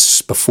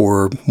pass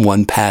before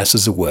one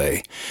passes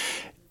away,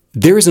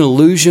 there is an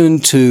illusion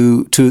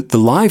to the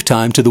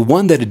lifetime, to the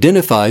one that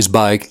identifies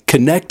by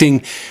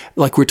connecting,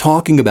 like we're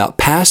talking about,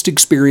 past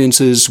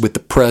experiences with the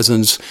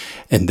presence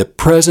and the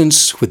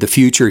presence with the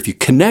future. If you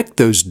connect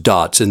those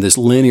dots in this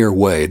linear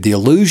way, the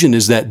illusion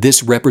is that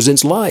this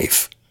represents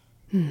life.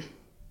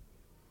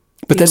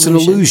 But that's an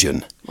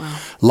illusion. Wow.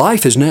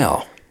 Life is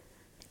now.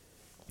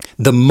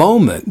 The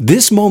moment,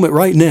 this moment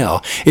right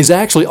now, is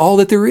actually all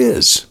that there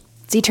is.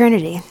 It's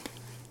eternity.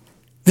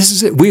 This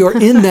is it. We are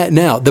in that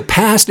now. The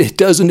past, it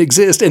doesn't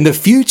exist, and the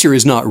future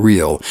is not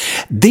real.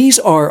 These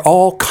are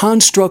all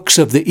constructs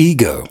of the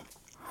ego,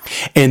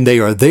 and they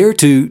are there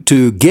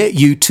to get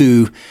you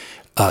to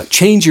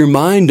change your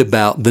mind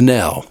about the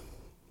now,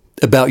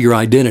 about your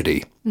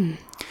identity,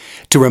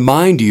 to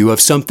remind you of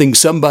something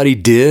somebody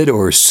did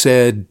or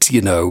said,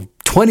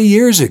 20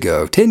 years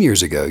ago, 10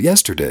 years ago,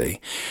 yesterday,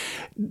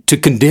 to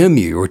condemn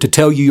you or to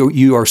tell you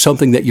you are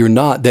something that you're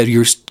not, that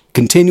you're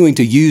continuing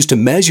to use to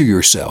measure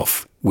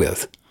yourself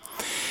with,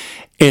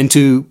 and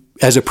to,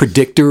 as a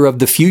predictor of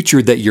the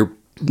future that your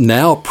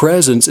now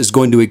presence is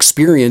going to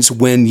experience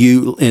when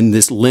you, in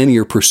this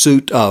linear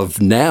pursuit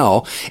of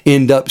now,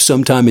 end up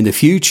sometime in the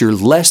future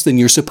less than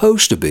you're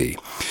supposed to be.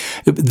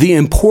 The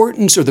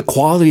importance or the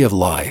quality of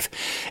life,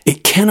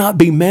 it cannot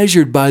be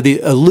measured by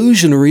the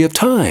illusionary of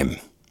time.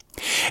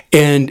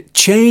 And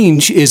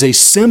change is a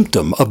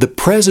symptom of the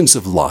presence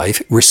of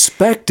life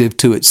respective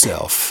to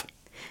itself.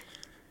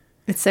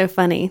 It's so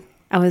funny.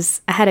 I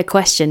had a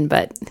question,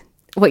 but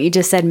what you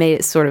just said made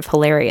it sort of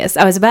hilarious.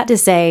 I was about to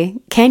say,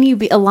 can you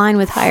be aligned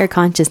with higher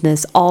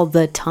consciousness all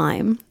the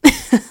time?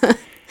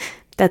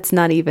 That's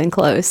not even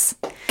close.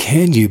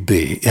 Can you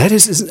be? That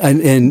is,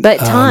 but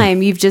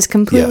time, you've just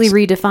completely yes.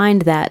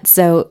 redefined that.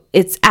 So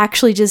it's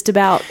actually just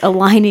about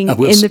aligning in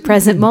the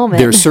present moment.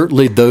 There are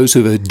certainly those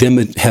who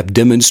have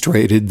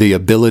demonstrated the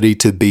ability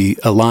to be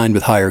aligned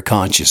with higher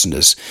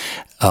consciousness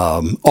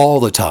all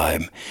the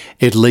time,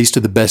 at least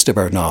to the best of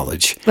our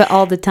knowledge. But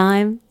all the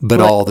time?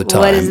 All the time.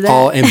 What is that?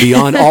 All, and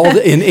beyond all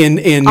the,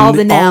 in all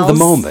the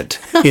moment.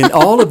 In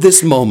all of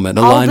this moment,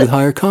 aligned with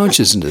higher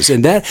consciousness.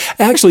 And that,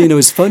 actually,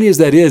 as funny as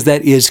that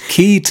is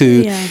key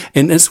to,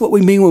 and that's what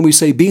we mean when we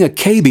say being a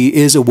KB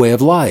is a way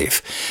of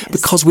life. Yes.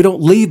 Because we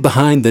don't leave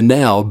behind the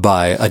now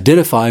by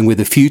identifying with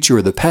the future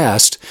or the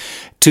past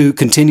to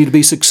continue to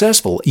be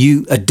successful.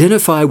 You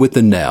identify with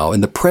the now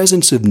and the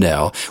presence of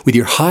now, with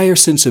your higher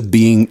sense of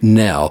being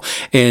now.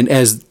 And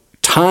as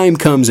time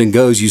comes and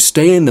goes, you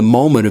stay in the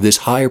moment of this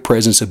higher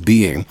presence of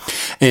being.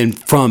 And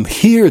from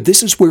here,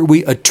 this is where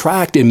we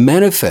attract and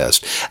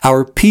manifest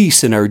our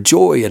peace and our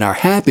joy and our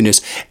happiness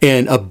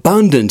and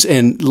abundance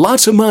and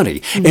lots of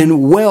money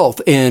and wealth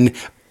and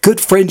good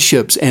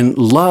friendships and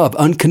love,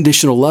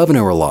 unconditional love in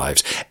our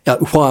lives,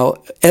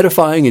 while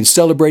edifying and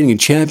celebrating and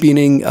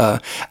championing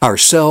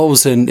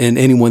ourselves and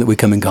anyone that we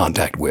come in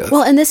contact with.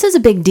 Well, and this is a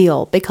big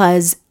deal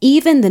because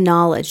even the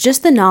knowledge,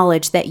 just the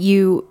knowledge that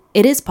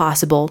it is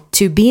possible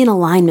to be in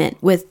alignment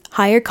with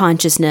higher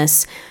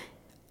consciousness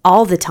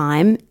all the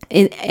time,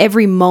 in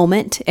every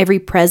moment, every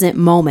present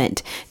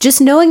moment,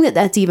 just knowing that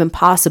that's even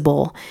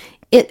possible,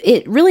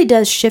 it really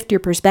does shift your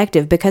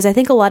perspective, because I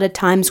think a lot of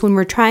times when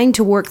we're trying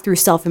to work through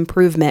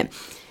self-improvement,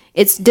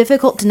 it's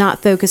difficult to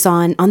not focus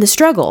on the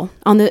struggle,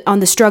 on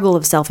the struggle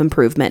of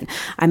self-improvement.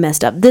 I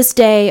messed up this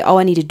day. Oh,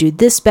 I need to do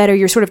this better.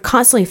 You're sort of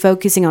constantly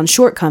focusing on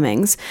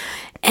shortcomings,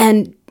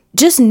 and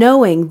just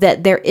knowing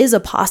that there is a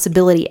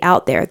possibility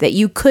out there that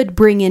you could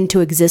bring into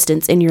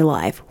existence in your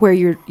life where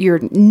you're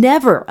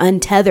never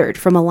untethered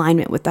from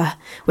alignment with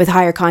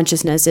higher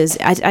consciousness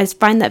I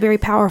find that very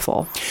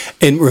powerful.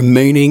 And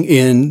remaining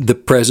in the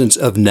presence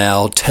of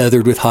now,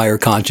 tethered with higher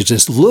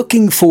consciousness,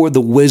 looking for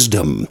the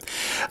wisdom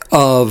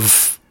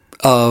of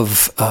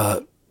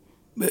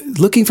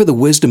looking for the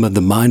wisdom of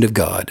the mind of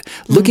God,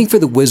 looking for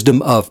the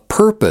wisdom of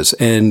purpose.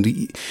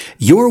 And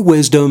your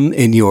wisdom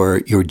and your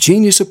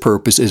genius of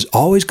purpose is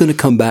always going to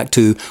come back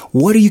to,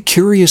 what are you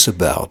curious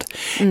about?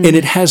 And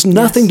it has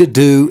nothing to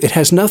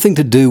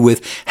do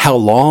with how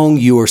long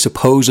you are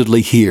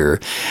supposedly here,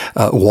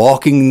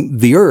 walking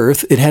the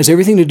earth. It has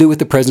everything to do with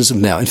the presence of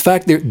now. In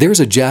fact, there's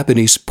a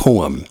Japanese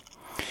poem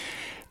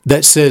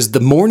that says,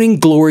 the morning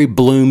glory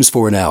blooms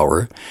for an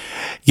hour,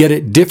 yet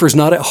it differs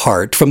not at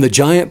heart from the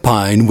giant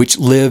pine which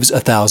lives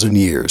 1,000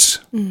 years.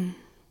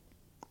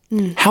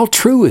 How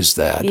true is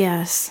that?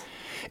 Yes.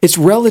 It's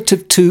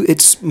relative to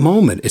its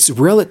moment. It's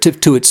relative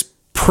to its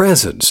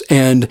presence.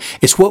 And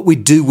it's what we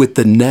do with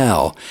the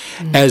now.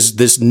 As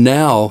this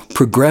now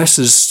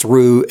progresses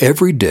through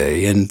every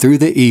day and through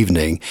the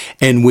evening,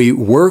 and we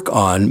work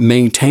on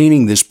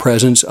maintaining this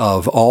presence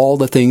of all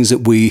the things that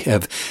we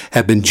have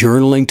been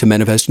journaling to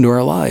manifest into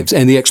our lives,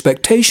 and the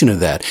expectation of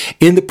that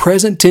in the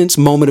present tense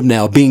moment of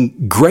now,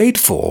 being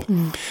grateful,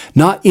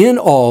 not in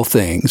all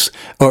things,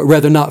 or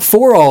rather not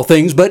for all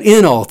things, but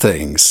in all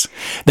things.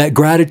 That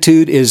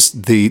gratitude is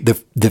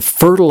the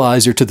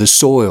fertilizer to the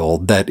soil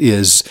that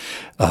is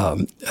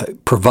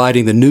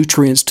providing the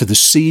nutrients to the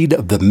seed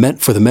of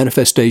for the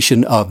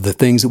manifestation of the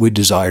things that we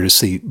desire to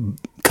see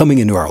coming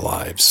into our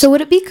lives. So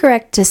would it be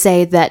correct to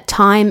say that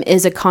time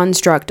is a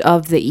construct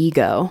of the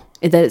ego?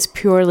 that it's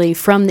purely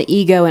from the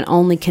ego and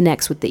only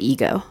connects with the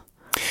ego.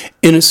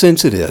 In a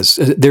sense, it is.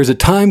 There's a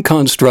time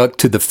construct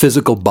to the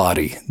physical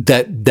body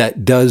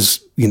that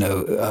does,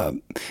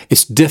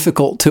 it's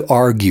difficult to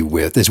argue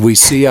with as we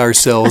see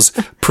ourselves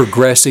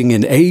progressing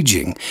and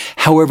aging.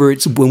 However,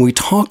 it's when we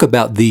talk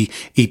about the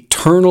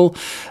eternal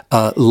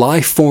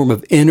life form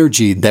of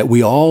energy that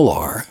we all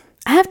are.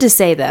 I have to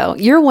say, though,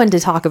 you're one to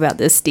talk about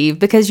this, Steve,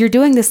 because you're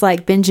doing this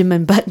like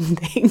Benjamin Button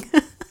thing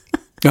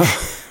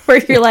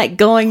where you're like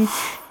going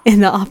in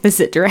the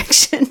opposite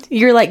direction.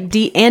 You're like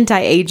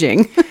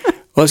anti-aging.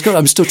 Well,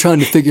 I'm still trying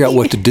to figure out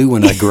what to do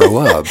when I grow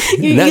up.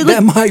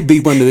 That might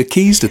be one of the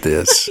keys to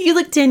this. You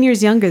look 10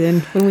 years younger than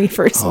when we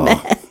first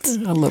met.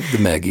 I love the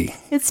Maggie.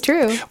 It's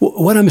true.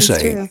 What I'm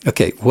saying,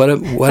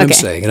 I'm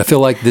saying, and I feel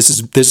like this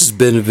has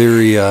been a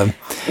very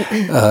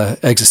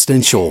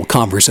existential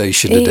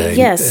conversation today.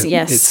 Yes.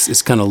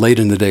 It's kind of late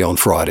in the day on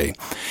Friday.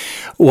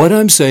 What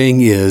I'm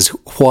saying is,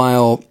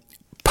 while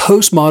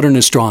postmodern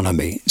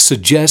astronomy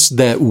suggests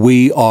that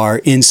we are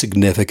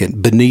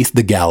insignificant beneath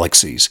the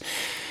galaxies,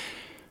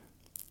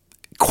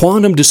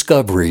 quantum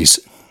discoveries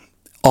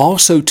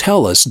also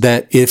tell us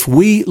that if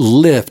we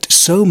lift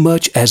so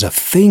much as a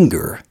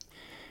finger,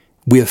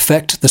 we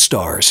affect the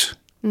stars.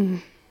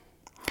 Mm.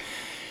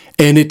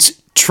 And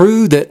it's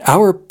true that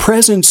our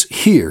presence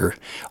here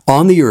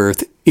on the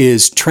earth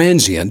is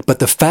transient, but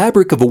the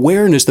fabric of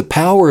awareness, the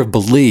power of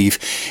belief,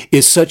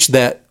 is such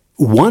that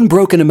one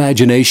broken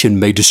imagination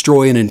may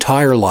destroy an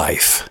entire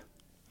life.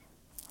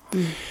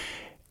 Mm.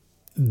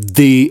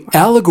 The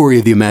allegory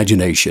of the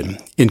imagination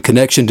in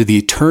connection to the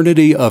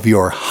eternity of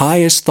your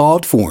highest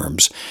thought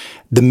forms,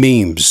 the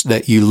memes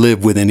that you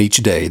live within each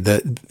day,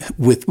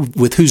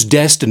 with whose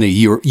destiny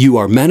you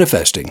are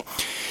manifesting,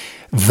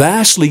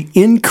 vastly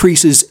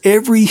increases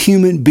every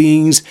human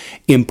being's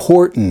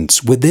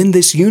importance within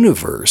this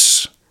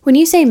universe. When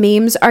you say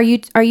memes, are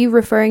you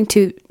referring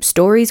to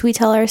stories we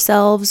tell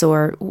ourselves,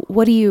 or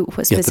what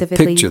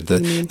specifically?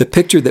 The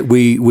picture that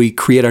we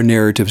create our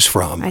narratives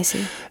from. I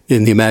see.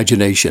 In the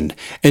imagination,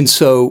 and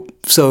so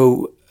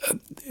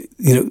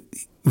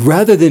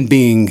rather than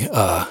being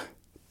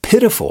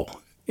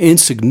pitiful,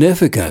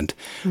 insignificant,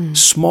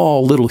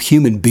 small little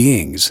human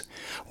beings,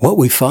 what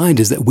we find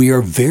is that we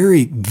are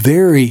very,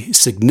 very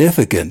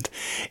significant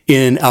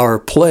in our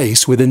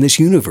place within this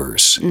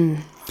universe,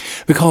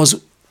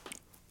 because.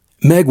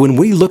 Meg, when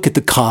we look at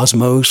the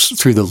cosmos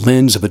through the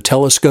lens of a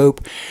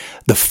telescope,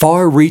 the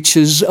far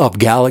reaches of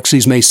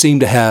galaxies may seem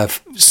to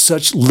have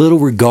such little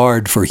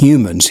regard for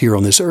humans here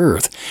on this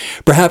earth.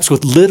 Perhaps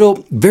with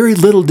very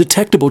little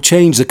detectable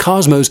change, the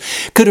cosmos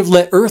could have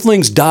let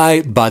Earthlings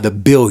die by the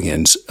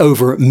billions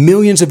over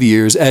millions of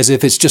years as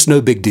if it's just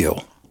no big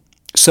deal.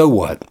 So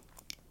what?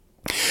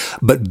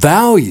 But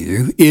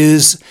value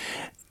is,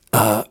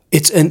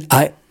 it's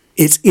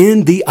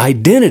in the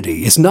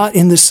identity. It's not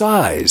in the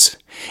size.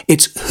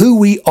 It's who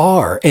we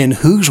are and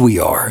whose we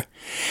are.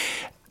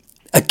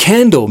 A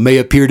candle may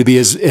appear to be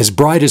as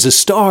bright as a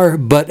star,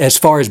 but as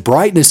far as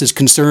brightness is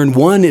concerned,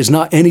 one is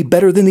not any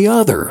better than the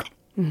other.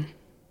 Mm.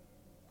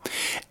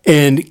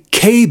 And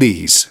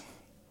KBs.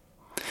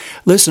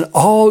 Listen,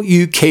 all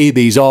you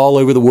KBs all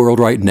over the world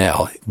right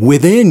now,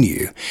 within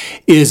you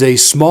is a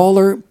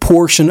smaller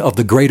portion of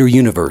the greater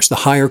universe, the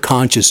higher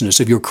consciousness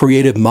of your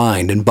creative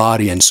mind and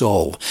body and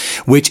soul,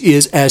 which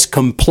is as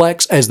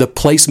complex as the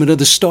placement of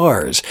the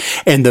stars.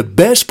 And the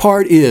best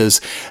part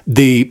is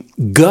the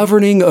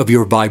governing of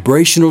your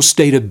vibrational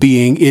state of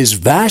being is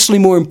vastly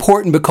more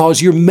important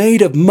because you're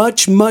made of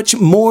much, much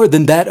more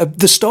than that of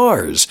the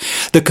stars.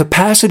 The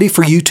capacity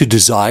for you to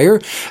desire,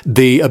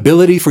 the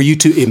ability for you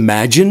to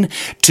imagine,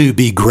 to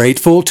be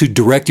grateful, to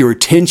direct your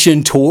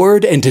attention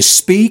toward, and to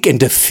speak and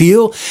to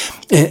feel,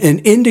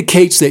 and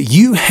indicates that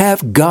you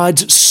have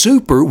God's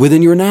super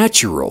within your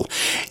natural.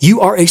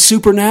 You are a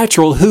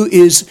supernatural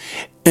whose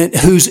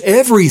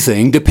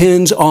everything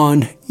depends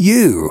on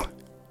you.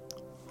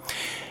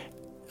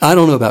 I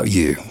don't know about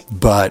you,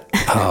 but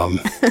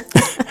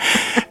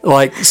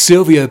like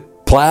Sylvia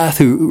Plath,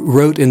 who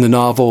wrote in the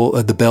novel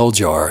The Bell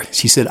Jar,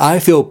 she said, "I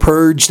feel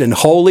purged and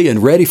holy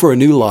and ready for a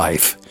new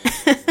life."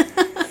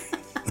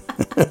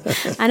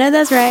 I know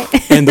that's right.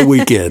 And the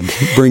weekend.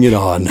 Bring it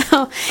on.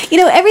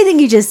 Everything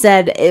you just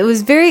said, it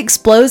was very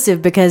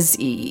explosive because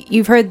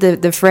you've heard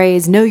the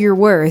phrase, know your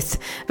worth,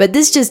 but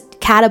this just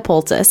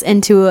catapults us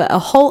into a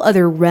whole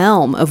other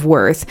realm of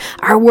worth.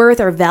 Our worth,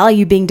 our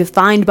value being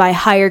defined by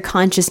higher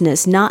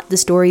consciousness, not the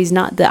stories,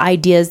 not the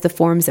ideas, the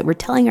forms that we're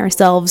telling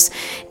ourselves.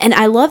 And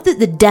I love that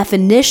the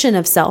definition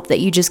of self that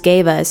you just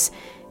gave us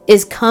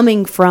is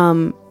coming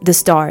from the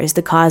stars,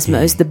 the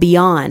cosmos, the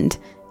beyond.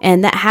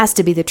 And that has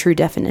to be the true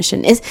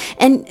definition.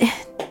 And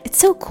it's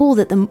so cool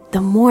that the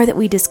more that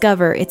we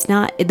discover,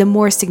 the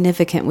more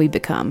significant we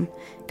become.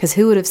 Because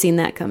who would have seen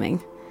that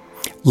coming?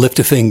 Lift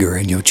a finger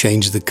and you'll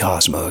change the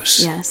cosmos.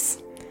 Yes.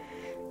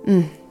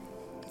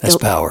 That's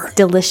power.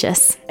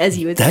 Delicious, as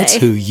you would say. That's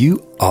who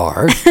you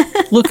are.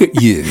 Look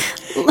at you.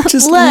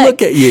 Just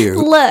look at you.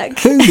 Look.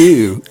 Who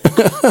knew?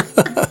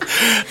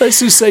 Let's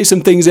just say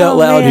some things out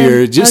loud man.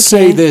 here. Just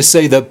say this.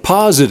 Say the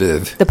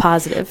positive,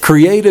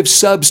 creative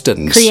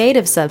substance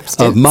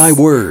of my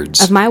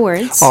words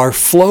are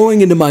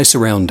flowing into my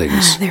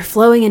surroundings. They're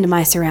flowing into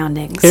my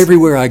surroundings.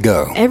 Everywhere I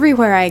go.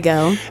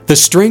 The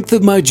strength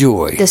of my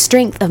joy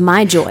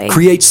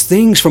creates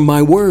things from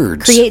my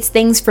words.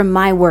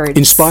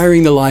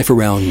 Inspiring the life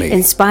around me.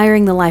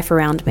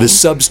 The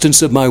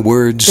substance of my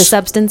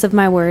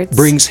words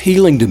brings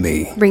healing to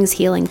me.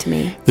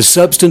 The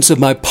substance of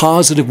my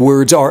positive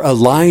words are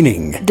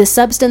aligning.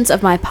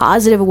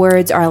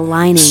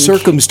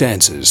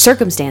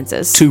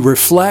 Circumstances to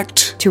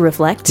reflect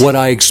what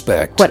I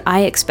expect.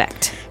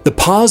 The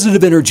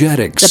positive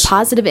energetics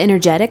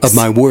of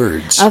my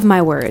words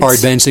are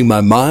advancing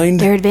my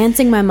mind.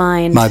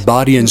 My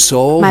body and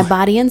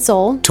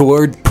soul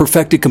toward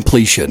perfected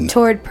completion.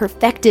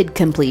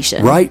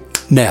 Right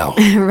now.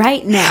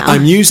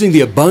 I'm using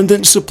the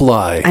abundant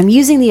supply.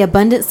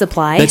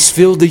 That's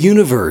filled the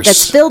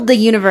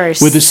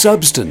universe. With the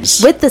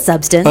substance.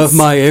 Of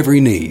my every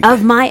need.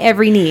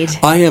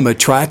 I am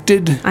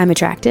attracted.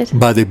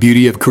 By the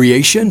beauty of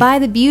creation.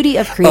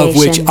 Of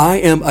which I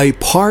am a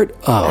part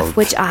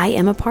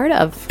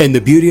of. And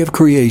the beauty of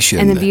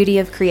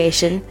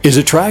creation. Is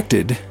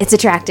attracted.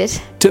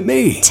 To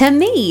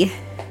me.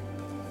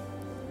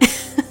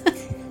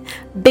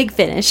 Big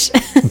finish.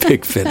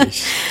 Big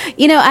finish.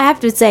 I have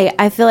to say,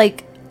 I feel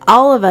like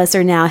all of us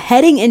are now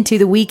heading into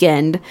the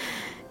weekend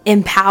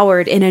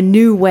empowered in a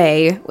new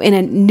way, in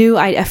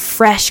a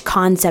fresh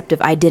concept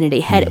of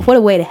identity. What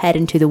a way to head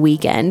into the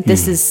weekend.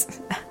 This is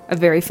a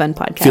very fun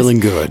podcast.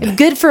 Feeling good.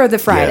 Good for the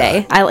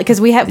Friday. Yeah.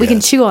 Because we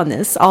can chew on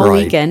this all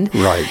weekend.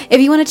 Right.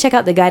 If you want to check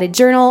out the guided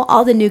journal,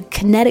 all the new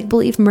Kinetic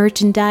Belief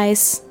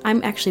merchandise,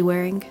 I'm actually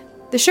wearing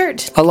the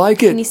shirt. I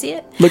like it. Can you see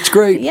it? Looks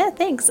great. Yeah,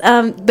 thanks.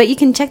 But you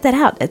can check that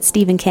out at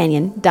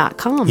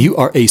StephenCanyon.com. You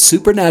are a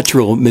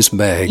supernatural, Miss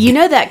Meg. You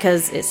know that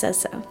because it says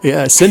so.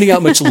 Yeah, sending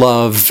out much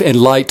love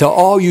and light to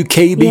all you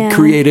KB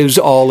creatives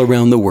all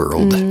around the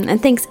world.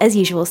 And thanks, as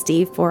usual,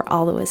 Steve, for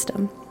all the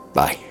wisdom.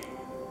 Bye.